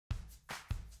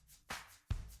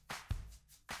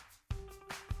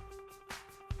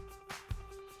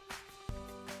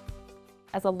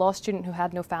As a law student who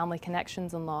had no family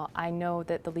connections in law, I know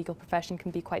that the legal profession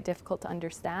can be quite difficult to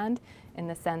understand in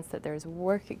the sense that there's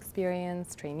work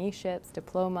experience, traineeships,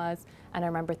 diplomas, and I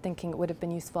remember thinking it would have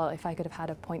been useful if I could have had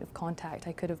a point of contact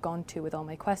I could have gone to with all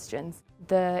my questions.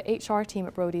 The HR team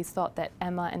at Brodies thought that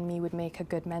Emma and me would make a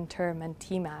good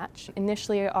mentor-mentee match.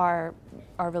 Initially our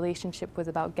relationship was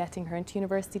about getting her into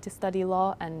university to study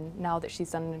law, and now that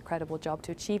she's done an incredible job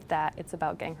to achieve that, it's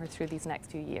about getting her through these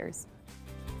next few years.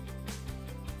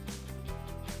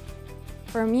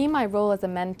 For me, my role as a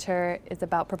mentor is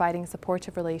about providing a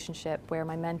supportive relationship where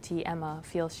my mentee, Emma,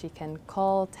 feels she can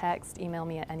call, text, email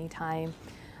me at any time.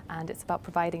 And it's about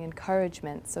providing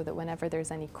encouragement so that whenever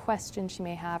there's any questions she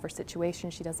may have or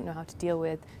situations she doesn't know how to deal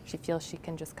with, she feels she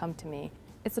can just come to me.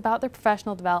 It's about their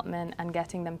professional development and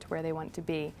getting them to where they want to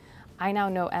be. I now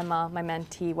know Emma, my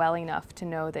mentee, well enough to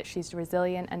know that she's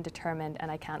resilient and determined,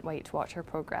 and I can't wait to watch her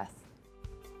progress.